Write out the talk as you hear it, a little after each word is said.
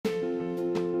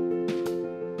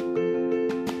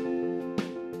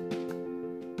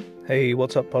Hey,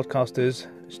 what's up, podcasters?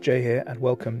 It's Jay here, and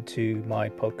welcome to my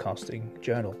podcasting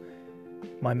journal.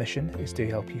 My mission is to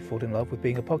help you fall in love with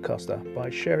being a podcaster by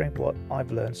sharing what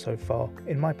I've learned so far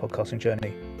in my podcasting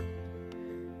journey.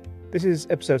 This is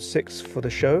episode 6 for the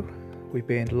show. We've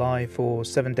been live for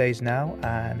 7 days now,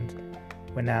 and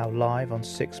we're now live on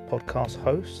 6 podcast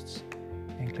hosts,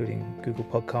 including Google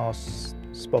Podcasts,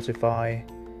 Spotify,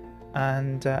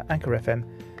 and Anchor FM.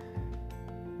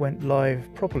 Went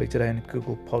live properly today in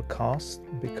Google Podcasts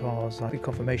because I had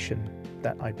confirmation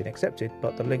that I'd been accepted,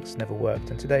 but the links never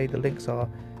worked. And today the links are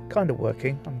kind of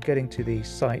working. I'm getting to the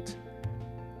site,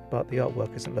 but the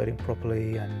artwork isn't loading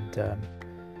properly, and I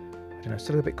don't know,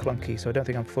 still a bit clunky. So I don't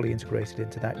think I'm fully integrated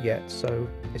into that yet. So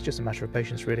it's just a matter of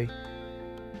patience, really.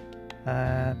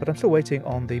 But I'm still waiting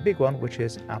on the big one, which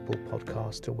is Apple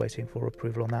Podcast. Still waiting for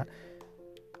approval on that.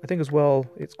 I think as well,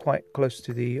 it's quite close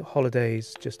to the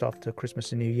holidays just after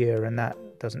Christmas and New Year, and that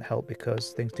doesn't help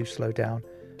because things do slow down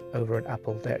over at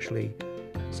Apple. They actually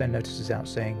send notices out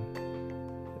saying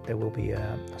that there will be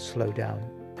a slowdown,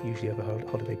 usually over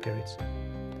holiday periods.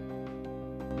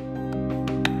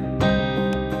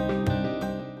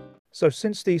 So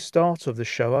since the start of the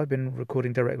show, I've been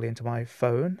recording directly into my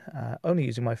phone, only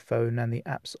using my phone and the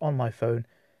apps on my phone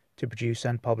to produce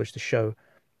and publish the show.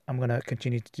 I'm going to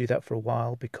continue to do that for a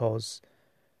while because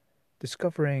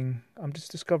I'm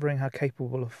just discovering how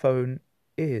capable a phone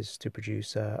is to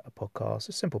produce a podcast,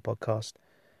 a simple podcast.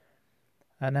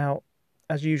 And now,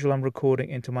 as usual, I'm recording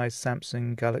into my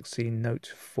Samsung Galaxy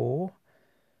Note 4.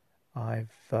 I'm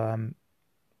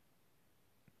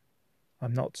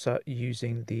not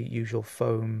using the usual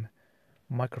foam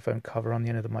microphone cover on the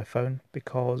end of my phone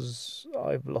because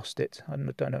I've lost it. I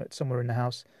don't know, it's somewhere in the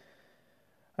house.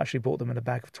 I actually bought them in a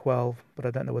bag of 12, but I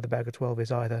don't know where the bag of 12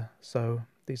 is either. So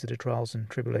these are the trials and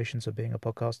tribulations of being a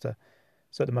podcaster.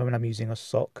 So at the moment I'm using a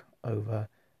sock over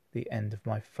the end of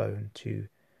my phone to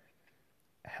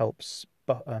help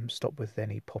stop with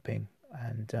any popping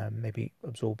and maybe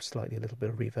absorb slightly a little bit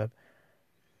of reverb.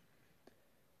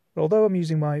 But although I'm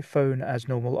using my phone as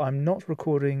normal, I'm not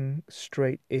recording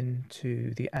straight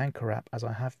into the Anchor app as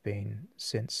I have been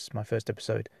since my first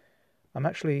episode. I'm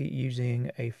actually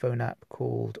using a phone app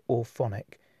called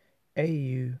Auphonic,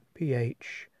 Auphonic,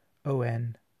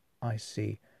 Auphonic,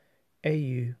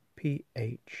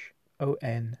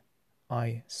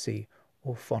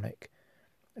 Auphonic,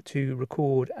 to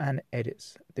record and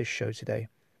edit this show today.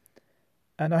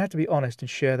 And I have to be honest and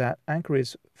share that Anchor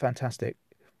is fantastic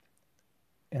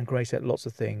and great at lots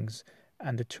of things,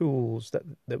 and the tools that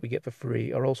we get for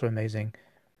free are also amazing,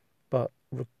 but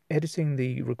editing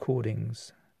the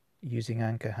recordings using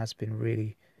Anchor has been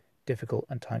really difficult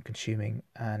and time consuming,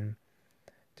 and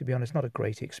to be honest, not a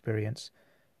great experience.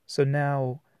 So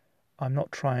now I'm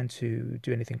not trying to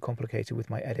do anything complicated with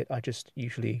my edit. I just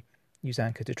usually use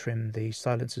Anchor to trim the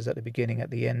silences at the beginning, at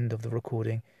the end of the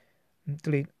recording, and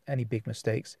delete any big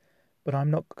mistakes. But I'm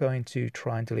not going to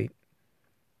try and delete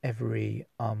every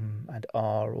and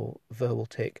R or verbal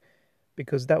tick,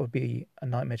 because that would be a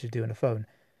nightmare to do on a phone.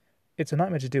 It's a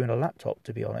nightmare to do on a laptop,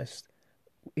 to be honest,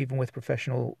 even with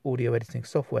professional audio editing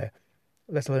software,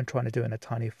 let alone trying to do it on a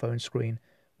tiny phone screen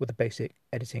with a basic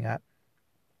editing app.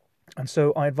 And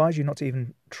so I advise you not to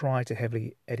even try to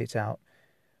heavily edit out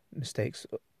mistakes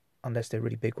unless they're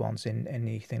really big ones in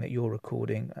anything that you're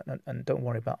recording, and don't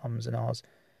worry about ums and ahs.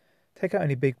 Take out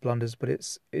any big blunders, but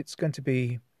it's going to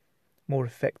be more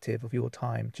effective of your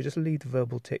time to just leave the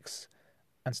verbal tics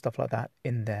and stuff like that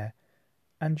in there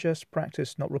and just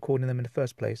practice not recording them in the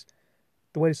first place.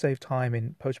 The way to save time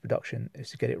in post-production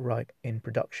is to get it right in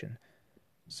production.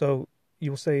 So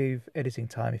you'll save editing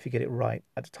time if you get it right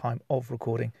at the time of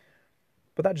recording,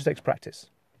 but that just takes practice.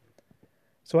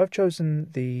 So I've chosen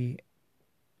the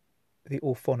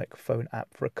Auphonic phone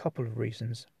app for a couple of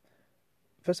reasons.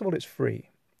 First of all, it's free.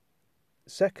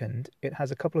 Second, it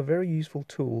has a couple of very useful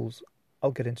tools.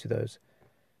 I'll get into those.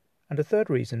 And the third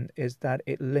reason is that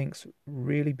it links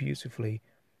really beautifully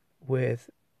with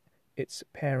its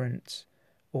parent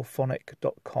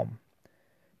Auphonic.com.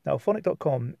 Now,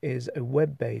 Auphonic.com is a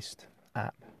web-based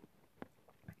app,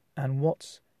 and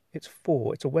what it's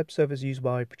for, it's a web service used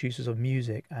by producers of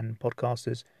music and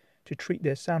podcasters to treat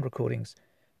their sound recordings,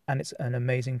 and it's an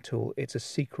amazing tool. It's a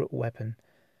secret weapon,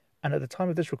 and at the time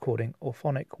of this recording,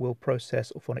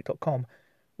 Auphonic.com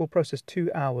will process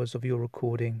 2 hours of your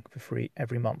recording for free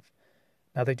every month.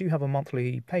 Now, they do have a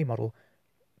monthly pay model,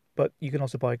 but you can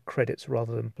also buy credits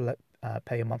rather than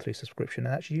pay a monthly subscription,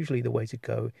 and that's usually the way to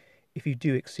go if you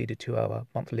do exceed a 2-hour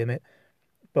month limit.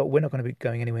 But we're not going to be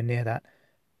going anywhere near that,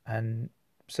 and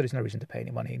so there's no reason to pay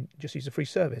any money. Just use a free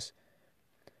service.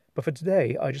 But for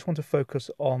today, I just want to focus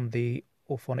on the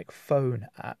Auphonic phone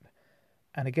app.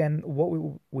 And again, what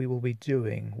we will be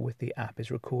doing with the app is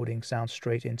recording sound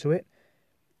straight into it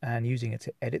and using it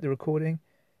to edit the recording,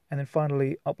 and then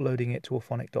finally uploading it to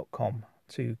auphonic.com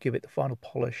to give it the final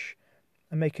polish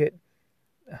and make it,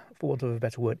 for want of a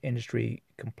better word, industry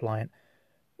compliant.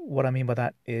 What I mean by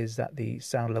that is that the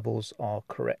sound levels are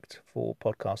correct for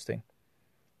podcasting.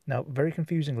 Now, very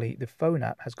confusingly, the phone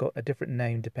app has got a different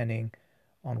name depending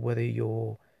on whether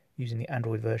you're using the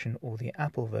Android version or the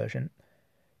Apple version.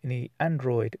 In the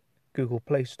Android Google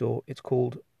Play Store, it's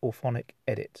called Auphonic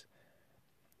Edit.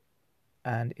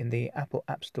 And in the Apple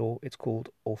App Store, it's called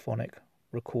Auphonic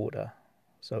Recorder.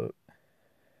 So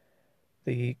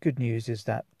the good news is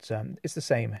that it's the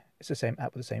same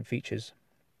app with the same features,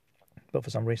 but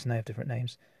for some reason they have different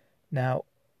names. Now,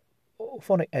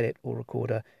 Auphonic Edit or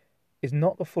Recorder is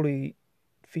not a fully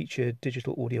featured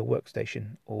digital audio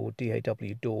workstation, or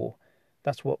DAW.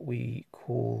 That's what we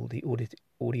call the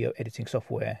audio editing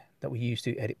software that we use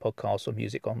to edit podcasts or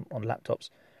music on laptops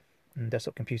and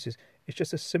desktop computers. It's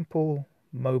just a simple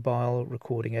mobile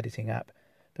recording editing app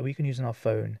that we can use on our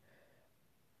phone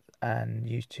and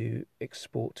use to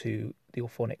export to the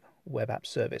Auphonic web app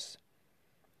service.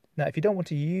 Now, if you don't want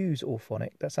to use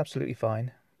Auphonic, that's absolutely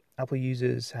fine. Apple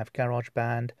users have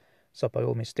GarageBand, so by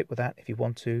all means stick with that if you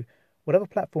want to. Whatever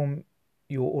platform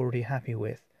you're already happy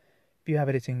with. If you have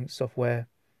editing software,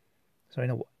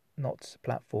 not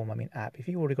platform, I mean app. If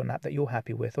you've already got an app that you're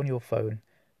happy with on your phone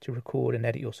to record and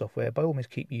edit your software, by all means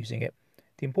keep using it.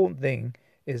 The important thing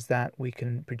is that we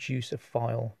can produce a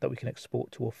file that we can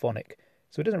export to Auphonic.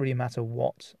 So it doesn't really matter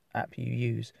what app you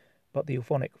use, but the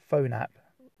Auphonic phone app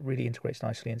really integrates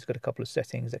nicely, and it's got a couple of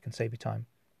settings that can save you time.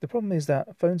 The problem is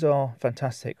that phones are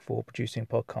fantastic for producing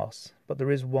podcasts, but there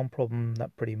is one problem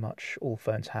that pretty much all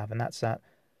phones have, and that's that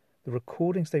the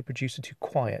recordings they produce are too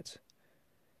quiet.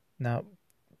 Now,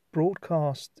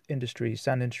 broadcast industries,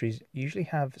 sound industries, usually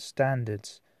have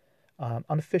standards,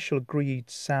 unofficial agreed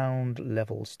sound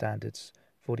level standards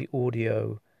for the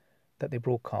audio that they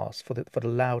broadcast, for the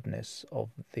loudness of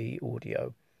the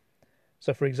audio.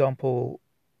 So, for example,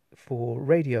 for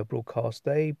radio broadcast,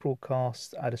 they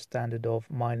broadcast at a standard of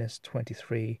minus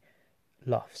 23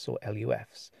 LUFS or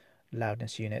LUFs,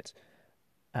 loudness unit.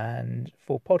 And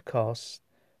for podcasts,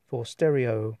 for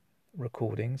stereo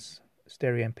recordings,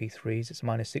 stereo MP3s, it's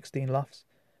minus 16 LUFS.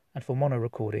 And for mono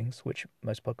recordings, which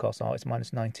most podcasts are, it's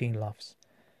minus 19 LUFS.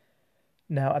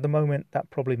 Now, at the moment, that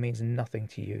probably means nothing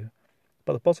to you.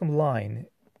 But the bottom line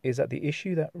is that the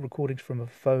issue that recordings from a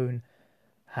phone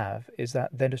have is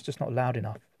that they're just not loud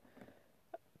enough.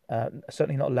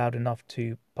 Certainly not loud enough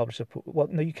to publish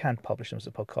you can publish them as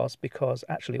a podcast, because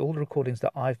actually all the recordings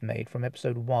that I've made from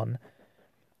episode 1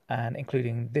 and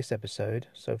including this episode,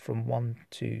 so from 1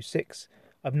 to 6,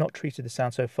 I've not treated the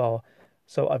sound so far,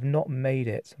 so I've not made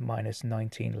it minus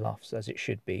 19 LUFS as it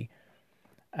should be,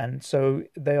 and so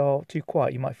they are too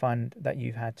quiet. You might find that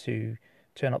you've had to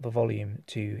turn up the volume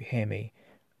to hear me.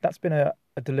 That's been a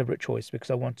deliberate choice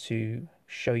because I want to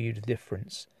show you the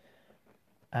difference.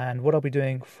 And what I'll be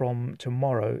doing from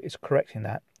tomorrow is correcting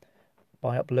that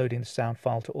by uploading the sound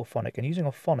file to Auphonic and using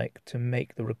Auphonic to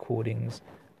make the recordings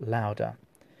louder.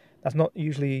 That's not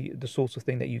usually the sort of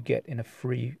thing that you get in a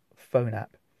free phone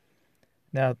app.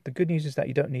 Now, the good news is that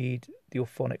you don't need the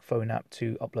Auphonic phone app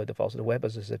to upload the files to the web,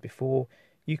 as I said before.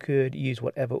 You could use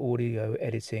whatever audio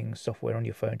editing software on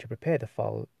your phone to prepare the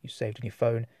file you saved on your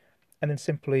phone, and then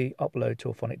simply upload to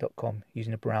auphonic.com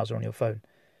using a browser on your phone.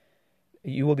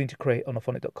 You will need to create an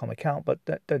auphonic.com account, but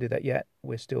don't do that yet.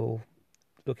 We're still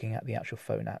looking at the actual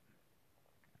phone app.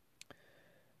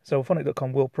 So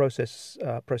auphonic.com will process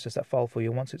that file for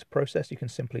you. Once it's processed, you can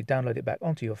simply download it back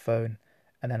onto your phone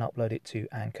and then upload it to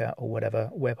Anchor or whatever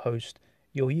web host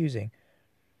you're using.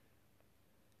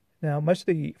 Now, most of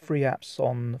the free apps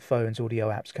on phones, audio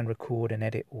apps, can record and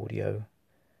edit audio,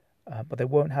 but they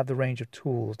won't have the range of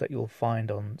tools that you'll find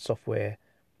on software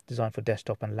designed for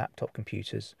desktop and laptop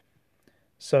computers.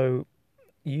 So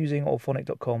using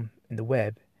auphonic.com in the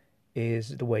web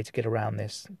is the way to get around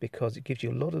this, because it gives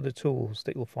you a lot of the tools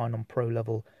that you'll find on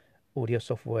pro-level audio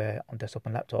software on desktop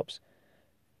and laptops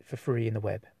for free in the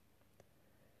web.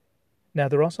 Now,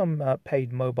 there are some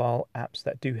paid mobile apps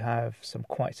that do have some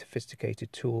quite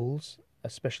sophisticated tools,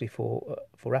 especially for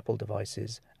Apple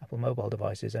devices, Apple mobile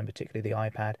devices, and particularly the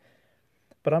iPad.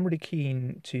 But I'm really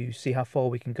keen to see how far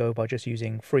we can go by just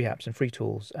using free apps and free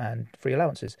tools and free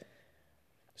allowances.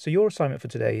 So your assignment for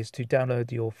today is to download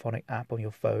the Auphonic app on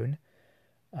your phone,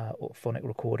 Auphonic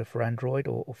Recorder for Android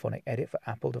or Auphonic Edit for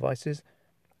Apple devices,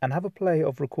 and have a play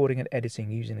of recording and editing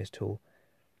using this tool.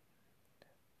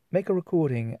 make a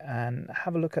recording and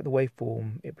have a look at the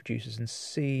waveform it produces and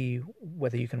see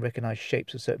whether you can recognize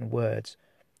shapes of certain words.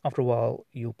 After a while,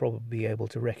 you'll probably be able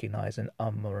to recognize an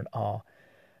or an R.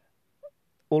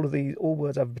 All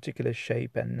words have a particular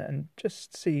shape, and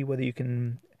just see whether you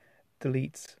can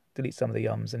delete some of the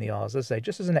ums and the Rs. As I say,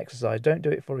 just as an exercise, don't do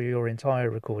it for your entire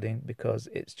recording because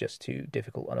it's just too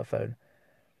difficult on a phone.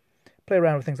 Play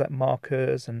around with things like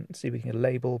markers and see if you can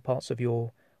label parts of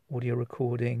your audio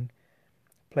recording.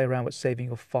 Play around with saving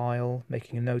your file,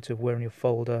 making a note of where in your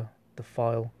folder the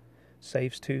file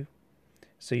saves to,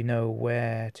 so you know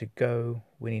where to go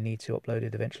when you need to upload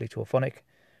it eventually to Auphonic.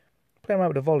 Play around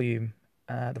with the volume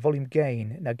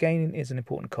gain. Now, gain is an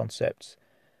important concept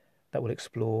that we'll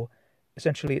explore.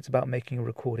 Essentially, it's about making a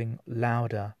recording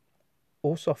louder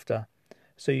or softer,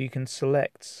 so you can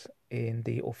select in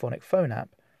the Auphonic phone app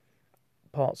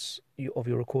parts of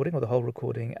your recording or the whole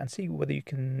recording and see whether you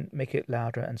can make it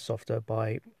louder and softer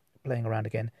by playing around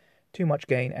again. Too much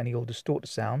gain and you'll distort the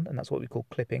sound, and that's what we call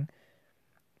clipping.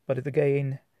 But if the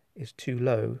gain is too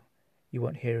low, you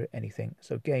won't hear anything.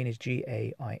 So gain is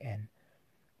G-A-I-N.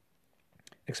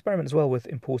 Experiment as well with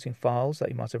importing files that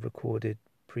you might have recorded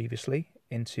previously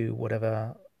into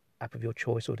whatever app of your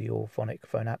choice or the Auphonic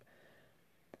phone app.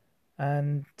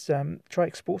 And try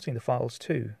exporting the files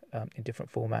too in different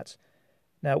formats.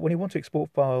 Now, when you want to export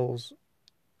files,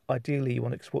 ideally you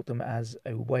want to export them as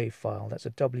a WAV file. That's a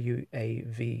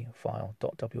WAV file,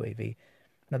 .wav.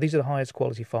 Now, these are the highest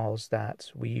quality files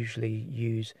that we usually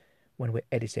use when we're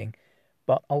editing.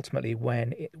 But ultimately,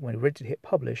 when we're ready to hit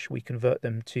publish, we convert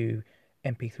them to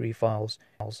MP3 files.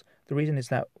 The reason is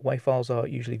that WAV files are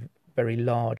usually very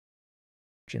large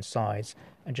in size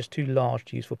and just too large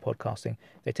to use for podcasting.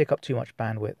 They take up too much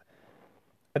bandwidth.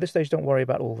 At this stage, don't worry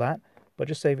about all that, but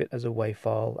just save it as a WAV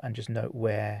file and just note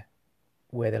where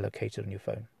they're located on your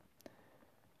phone.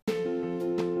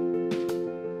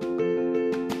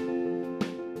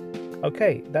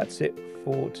 Okay, that's it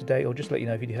for today. Or just to let you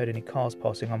know, if you heard any cars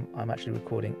passing, I'm actually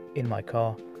recording in my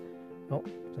car. Oh,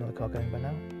 there's another car going by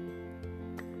now.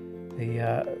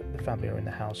 The family are in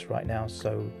the house right now,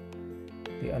 so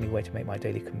the only way to make my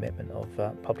daily commitment of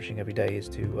publishing every day is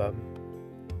to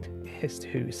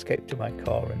escape to my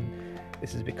car, and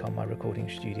this has become my recording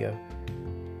studio.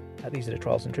 These are the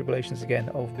trials and tribulations again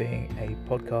of being a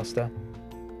podcaster,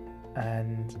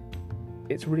 and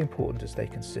it's really important to stay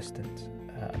consistent,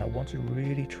 and I want to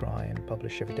really try and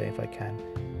publish every day if I can.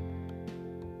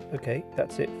 Okay,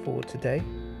 that's it for today.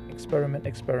 Experiment,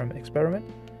 experiment, experiment.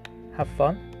 Have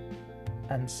fun,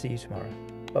 and see you tomorrow.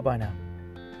 Bye bye now.